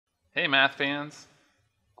Hey math fans!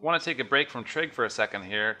 I want to take a break from Trig for a second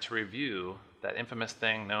here to review that infamous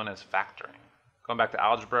thing known as factoring. Going back to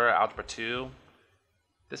algebra, algebra 2,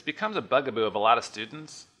 this becomes a bugaboo of a lot of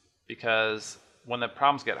students because when the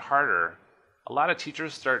problems get harder, a lot of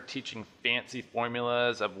teachers start teaching fancy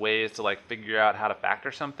formulas of ways to figure out how to factor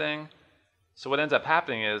something. So what ends up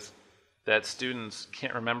happening is that students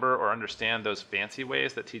can't remember or understand those fancy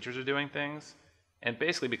ways that teachers are doing things and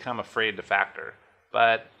basically become afraid to factor.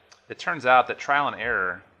 But it turns out that trial and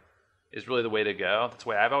error is really the way to go. That's the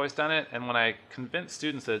way I've always done it. And when I convince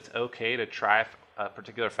students that it's okay to try a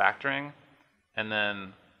particular factoring and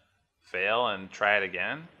then fail and try it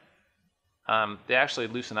again, they actually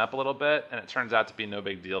loosen up a little bit, and it turns out to be no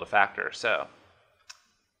big deal to factor. So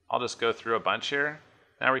I'll just go through a bunch here.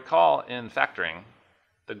 Now recall in factoring,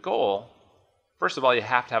 the goal, first of all, you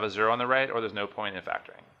have to have a 0 on the right or there's no point in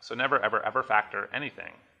factoring. So never, ever, ever factor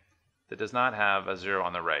anything that does not have a 0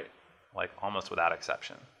 on the right, almost without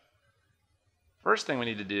exception. First thing we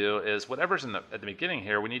need to do is whatever's at the beginning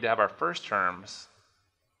here, we need to have our first terms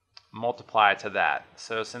multiply to that.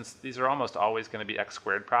 So since these are almost always going to be x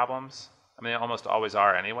squared problems, I mean they almost always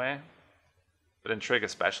are anyway, but in trig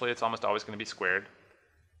especially it's almost always going to be squared.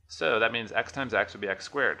 So that means x times x would be x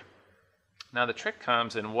squared. Now the trick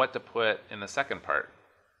comes in what to put in the second part.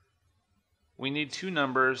 We need two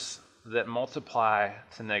numbers that multiply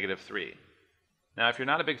to -3. Now if you're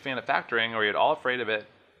not a big fan of factoring or you're at all afraid of it,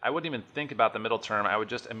 I wouldn't even think about the middle term. I would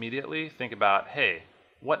just immediately think about, hey,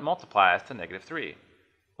 what multiplies to -3?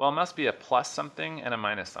 Well, it must be a plus something and a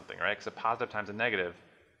minus something, right? Because a positive times a negative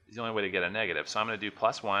is the only way to get a negative. So I'm going to do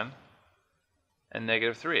 +1 and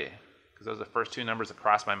 -3, because those are the first two numbers that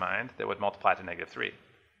cross my mind that would multiply to -3.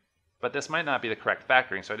 But this might not be the correct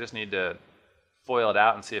factoring, so I just need to FOIL it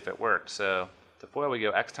out and see if it worked. So to FOIL we go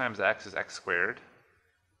x times x is x squared.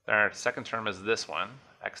 Then our second term is this one,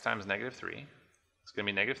 x times -3. It's going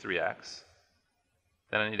to be -3x.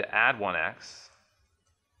 Then I need to add 1x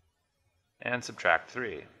and subtract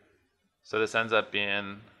 3. So this ends up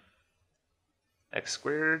being x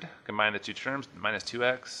squared, combine the two terms,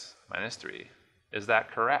 -2x minus 3. Is that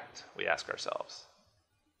correct? We ask ourselves.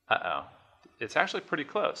 Uh-oh. It's actually pretty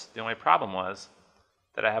close. The only problem was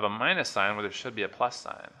that I have a minus sign where there should be a plus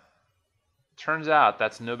sign. Turns out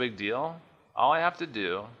that's no big deal. All I have to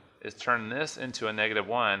do is turn this into a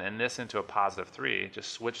 -1 and this into a +3,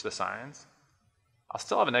 just switch the signs. I'll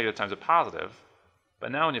still have a negative times a positive,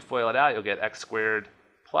 but now when you FOIL it out, you'll get x squared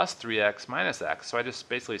plus 3x minus x. So I just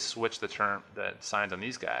basically switch the signs on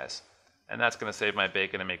these guys, and that's going to save my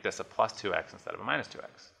bacon and make this a +2x instead of a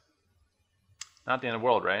 -2x. Not the end of the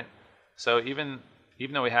world, right? So even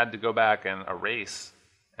though we had to go back and erase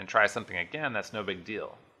and try something again, that's no big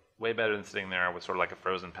deal. Way better than sitting there with sort of like a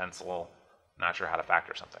frozen pencil, not sure how to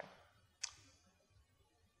factor something.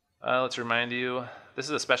 Let's remind you, this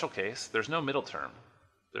is a special case. There's no middle term.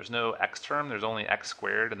 There's no x term. There's only x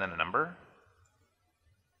squared and then a number.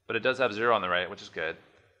 But it does have 0 on the right, which is good.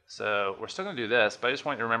 So we're still going to do this, but I just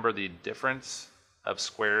want you to remember the difference of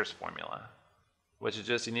squares formula, which is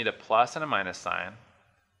just you need a plus and a minus sign,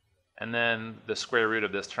 and then the square root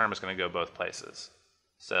of this term is going to go both places.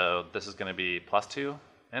 So this is going to be +2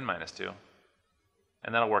 and -2.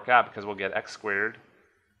 And that'll work out because we'll get x squared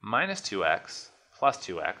minus 2x plus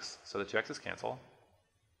 2x, so the 2x's cancel,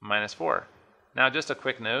 minus 4. Now just a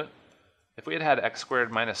quick note, if we had x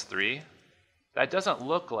squared minus 3, that doesn't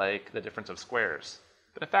look like the difference of squares.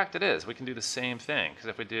 But in fact it is. We can do the same thing, because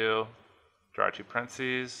if we draw our two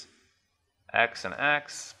parentheses, x and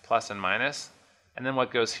x, plus and minus, and then what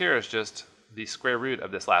goes here is just the square root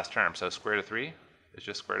of this last term. So square root of 3 is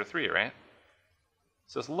just square root of 3, right?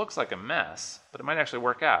 So this looks like a mess, but it might actually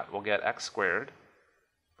work out. We'll get x squared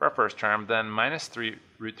for our first term, then minus 3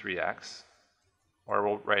 root 3x, or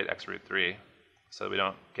we'll write x root 3 so that we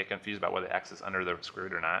don't get confused about whether x is under the square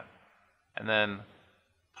root or not. And then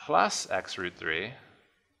plus x root 3,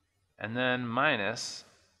 and then minus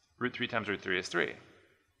root 3 times root 3 is 3.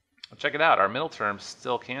 Well, check it out, our middle term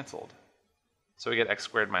still canceled. So we get x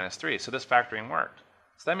squared minus 3. So this factoring worked.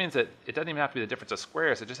 So that means that it doesn't even have to be the difference of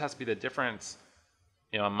squares, it just has to be the difference,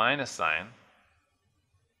 a minus sign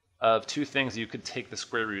of two things you could take the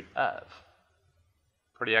square root of.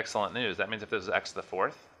 Pretty excellent news. That means if this is x to the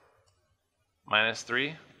 4th minus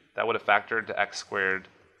 3, that would have factored to x squared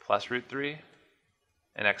plus root 3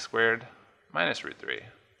 and x squared minus root 3.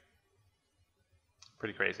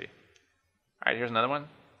 Pretty crazy. All right, here's another one.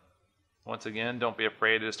 Once again, don't be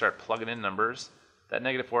afraid to just start plugging in numbers. That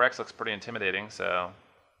 -4x looks pretty intimidating, so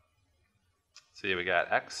see, we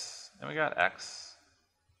got x and we got x.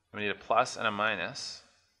 We need a plus and a minus.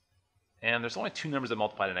 And there's only two numbers that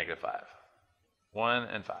multiply to -5. 1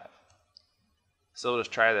 and 5. So we'll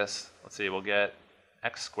just try this. Let's see, we'll get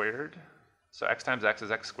x squared. So x times x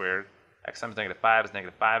is x squared. X times -5 is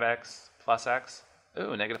 -5x plus x.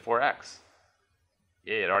 Ooh, -4x.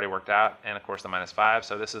 Yeah, it already worked out. And of course the -5,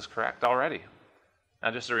 so this is correct already.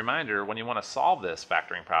 Now just a reminder, when you want to solve this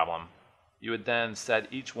factoring problem, you would then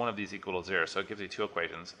set each one of these equal to 0. So it gives you two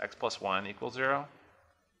equations, x plus 1 equals 0,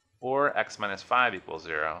 or x minus 5 equals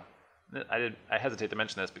 0. I hesitate to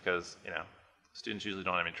mention this because, students usually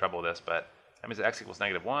don't have any trouble with this, but that means that x equals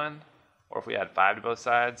 -1, or if we add 5 to both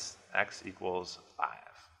sides, x equals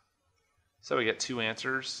 5. So we get two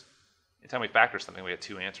answers. Anytime we factor something, we get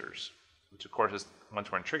two answers, which of course is,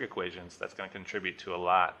 once we're in trig equations, that's going to contribute to a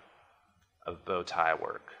lot of bow tie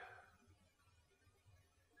work.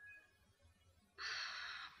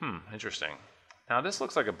 Interesting. Now this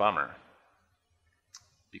looks like a bummer.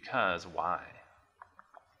 Because why?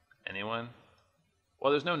 Anyone?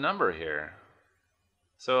 Well, there's no number here.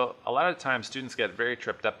 So a lot of times students get very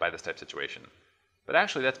tripped up by this type of situation. But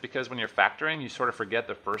actually that's because when you're factoring, you sort of forget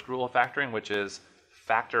the first rule of factoring, which is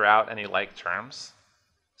factor out any like terms.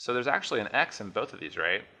 So there's actually an x in both of these,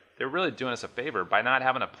 right? They're really doing us a favor by not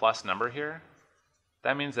having a plus number here.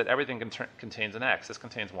 That means that everything contains an x. This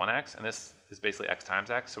contains 1x, and this is basically x times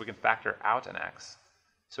x, so we can factor out an x.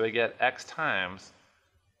 So we get x times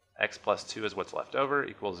x plus 2 is what's left over,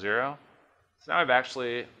 equals 0. So now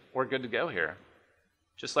we're good to go here.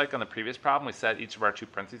 Just like on the previous problem, we set each of our two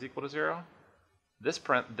parentheses equal to 0. This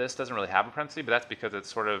doesn't really have a parenthesis, but that's because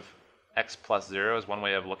it's sort of x plus 0 is one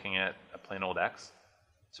way of looking at a plain old x.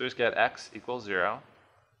 So we just get x equals 0, and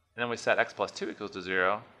then we set x plus 2 equals to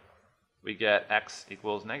 0. We get x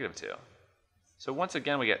equals -2. So once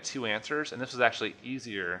again, we get two answers, and this is actually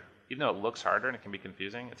easier. Even though it looks harder and it can be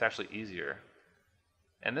confusing, it's actually easier.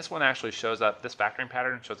 And this one actually shows up, this factoring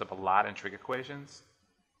pattern shows up a lot in trig equations,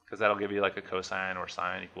 because that'll give you like a cosine or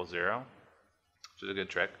sine equals 0, which is a good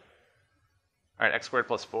trick. All right, x squared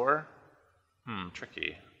plus 4.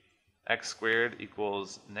 Tricky. X squared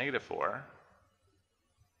equals -4.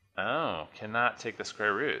 Oh, cannot take the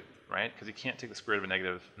square root, right? Because you can't take the square root of a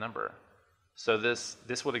negative number. So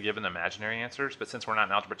this would have given imaginary answers, but since we're not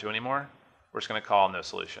in algebra 2 anymore, we're just going to call no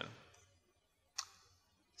solution.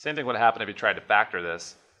 Same thing would happen if you tried to factor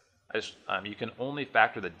this. You can only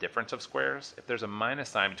factor the difference of squares. If there's a minus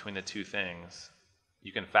sign between the two things,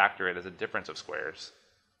 you can factor it as a difference of squares.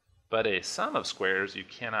 But a sum of squares you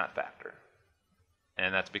cannot factor.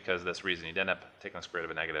 And that's because of this reason. You'd end up taking the square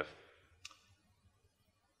root of a negative.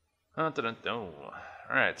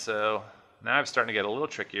 Alright, so now I'm starting to get a little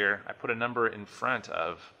trickier. I put a number in front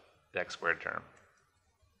of the x squared term.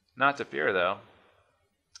 Not to fear though.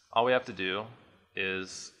 All we have to do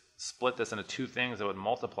is split this into two things that would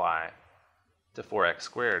multiply to 4x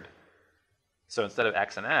squared. So instead of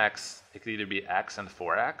x and x, it could either be x and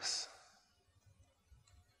 4x,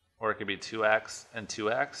 or it could be 2x and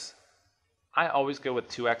 2x. I always go with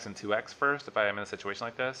 2x and 2x first if I am in a situation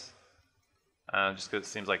like this. Just because it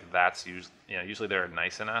seems like that's usually they're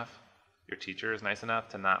nice enough. Your teacher is nice enough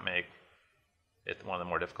to not make it one of the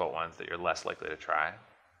more difficult ones that you're less likely to try.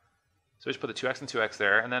 So we just put the 2x and 2x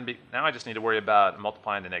there, and then now I just need to worry about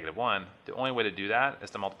multiplying to -1. The only way to do that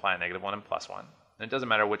is to multiply a -1 and +1. And it doesn't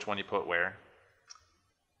matter which one you put where.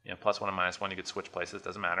 +1 and -1, you could switch places,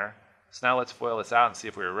 doesn't matter. So now let's FOIL this out and see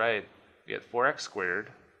if we were right. We get 4x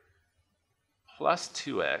squared plus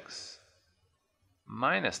 2x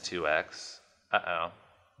minus 2x. Uh-oh,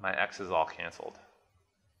 my x is all canceled.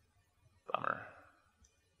 Bummer.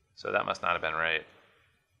 So that must not have been right.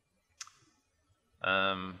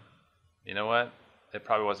 You know what? It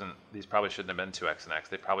probably wasn't, these probably shouldn't have been 2x and x.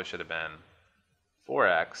 They probably should have been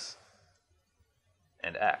 4x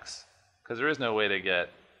and x. Because there is no way to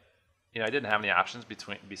get, I didn't have any options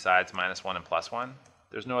besides -1 and +1.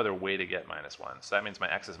 There's no other way to get -1. So that means my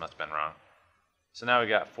x's must have been wrong. So now we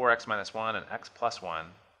got 4x minus 1 and x plus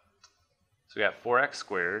 1. So we got 4x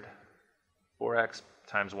squared. 4x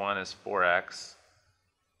times 1 is 4x.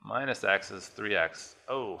 Minus x is 3x.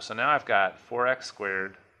 Oh, so now I've got 4x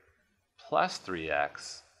squared plus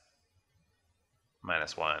 3x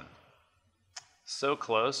minus 1. So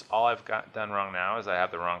close. All I've done wrong now is I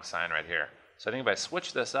have the wrong sign right here. So I think if I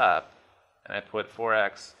switch this up and I put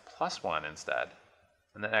 4x plus 1 instead,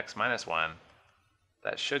 and then x minus 1,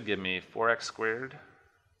 that should give me 4x squared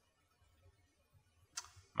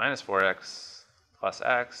minus 4x plus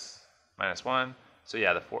x minus 1. So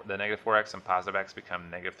yeah, the -4x and positive x become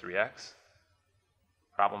 -3x.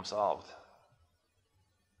 Problem solved.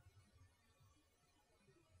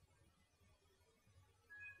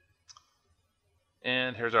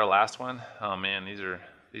 And here's our last one. Oh man, these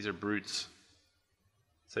are brutes.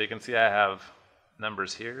 So you can see I have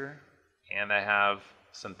numbers here and I have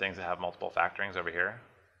some things that have multiple factorings over here.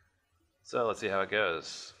 So let's see how it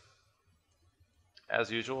goes.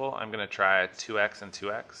 As usual, I'm going to try 2x and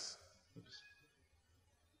 2x. Oops.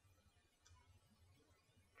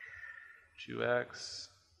 2x.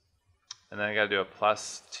 And then I got to do a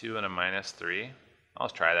plus 2 and a minus 3. I'll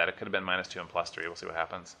just try that. It could have been minus 2 and plus 3. We'll see what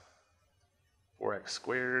happens. 4x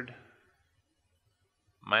squared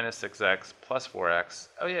minus 6x plus 4x.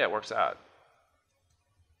 Oh yeah, it works out.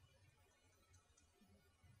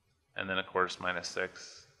 And then of course minus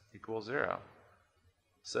 6 equals 0.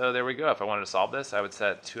 So there we go. If I wanted to solve this, I would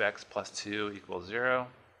set 2x plus 2 equals 0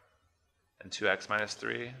 and 2x minus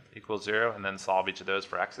 3 equals 0, and then solve each of those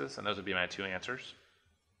for x's, and those would be my two answers.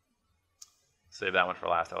 Save that one for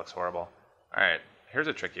last. That looks horrible. All right, here's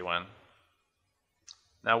a tricky one.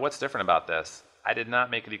 Now what's different about this? I did not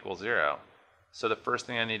make it equal 0. So the first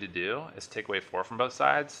thing I need to do is take away 4 from both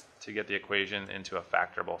sides to get the equation into a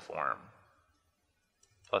factorable form.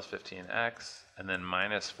 Plus 15x and then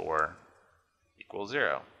minus 4 equals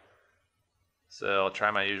 0. So I'll try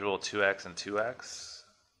my usual 2x and 2x,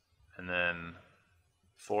 and then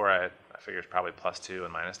 4 I figure is probably plus 2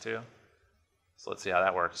 and minus 2. So let's see how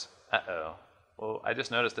that works. Uh-oh. Well, I just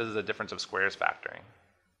noticed this is a difference of squares factoring.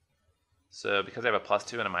 So because I have a plus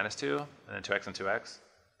 2 and a minus 2, and then 2x and 2x,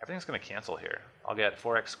 everything's going to cancel here. I'll get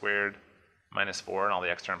 4x squared minus 4, and all the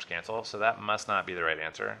x terms cancel, so that must not be the right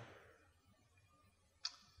answer.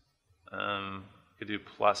 Could do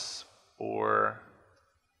plus 4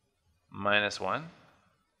 minus 1.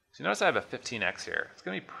 So you notice I have a 15x here. It's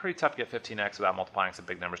going to be pretty tough to get 15x without multiplying some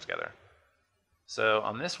big numbers together. So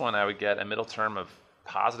on this one, I would get a middle term of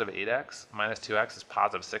positive 8x minus 2x is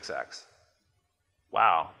positive 6x.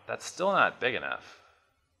 Wow, that's still not big enough.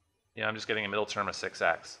 You know, I'm just getting a middle term of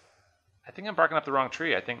 6x. I think I'm barking up the wrong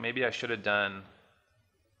tree. I think maybe I should have done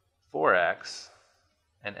 4x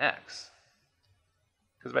and x.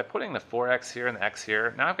 Because by putting the 4x here and the x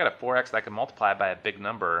here, now I've got a 4x that I can multiply by a big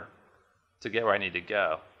number to get where I need to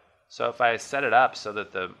go. So if I set it up so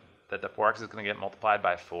that the 4x is going to get multiplied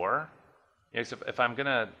by 4, you know, so if I'm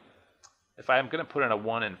gonna put in a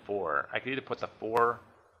 1 and 4, I could either put the 4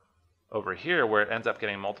 over here where it ends up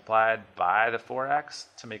getting multiplied by the 4x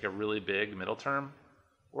to make a really big middle term,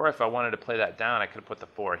 or if I wanted to play that down, I could have put the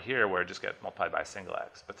 4 here where it just gets multiplied by a single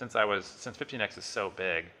x. But since 15x is so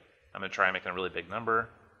big, I'm going to try making a really big number.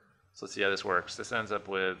 So let's see how this works. This ends up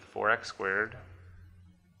with 4x squared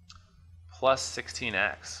plus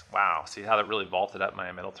 16x. Wow, see how that really vaulted up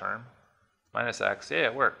my middle term? Minus x, yeah,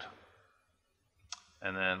 it worked.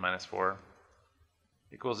 And then minus 4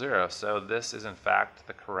 equals 0. So this is in fact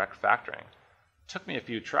the correct factoring. Took me a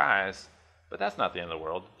few tries, but that's not the end of the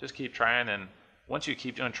world. Just keep trying, and once you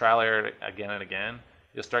keep doing trial error again and again,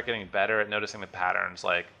 you'll start getting better at noticing the patterns.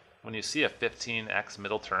 Like when you see a 15x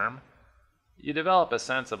middle term, you develop a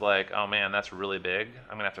sense of like, oh man, that's really big.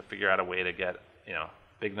 I'm gonna have to figure out a way to get, you know,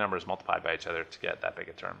 big numbers multiplied by each other to get that big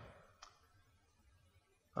a term.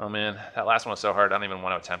 Oh man, that last one was so hard, I don't even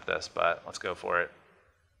want to attempt this, but let's go for it.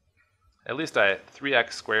 At least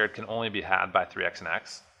 3x squared can only be had by 3x and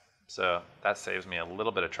x, so that saves me a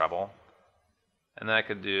little bit of trouble. And then I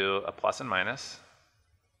could do a plus and minus.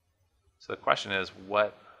 So the question is,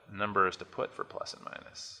 what numbers to put for plus and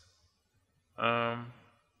minus? I'm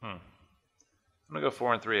going to go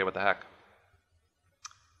 4 and 3, what the heck.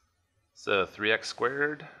 So 3x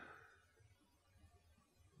squared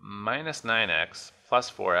minus 9x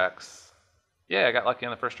plus 4x. Yeah, I got lucky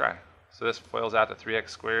on the first try. So this foils out to 3x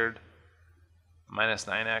squared minus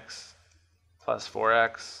 9x plus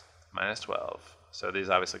 4x minus 12. So these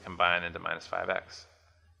obviously combine into minus 5x.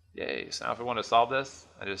 Yay. So now if we want to solve this,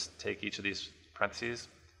 I just take each of these parentheses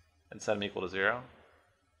and set them equal to 0.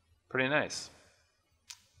 Pretty nice.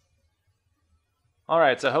 All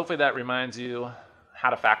right, so hopefully that reminds you how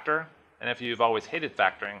to factor. And if you've always hated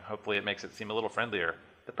factoring, hopefully it makes it seem a little friendlier.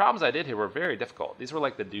 The problems I did here were very difficult. These were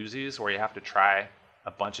like the doozies where you have to try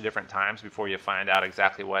a bunch of different times before you find out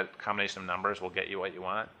exactly what combination of numbers will get you what you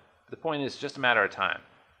want. But the point is just a matter of time.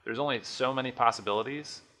 There's only so many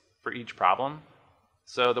possibilities for each problem.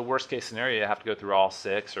 So the worst case scenario, you have to go through all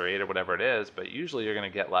 6 or 8 or whatever it is, but usually you're going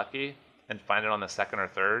to get lucky and find it on the second or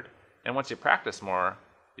third. And once you practice more,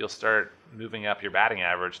 you'll start moving up your batting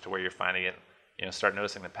average to where you're finding it, you know, start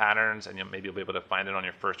noticing the patterns, and maybe you'll be able to find it on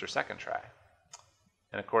your first or second try.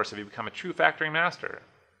 And of course, if you become a true factoring master,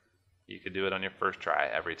 you could do it on your first try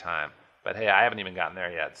every time. But hey, I haven't even gotten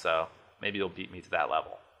there yet, so maybe you'll beat me to that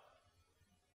level.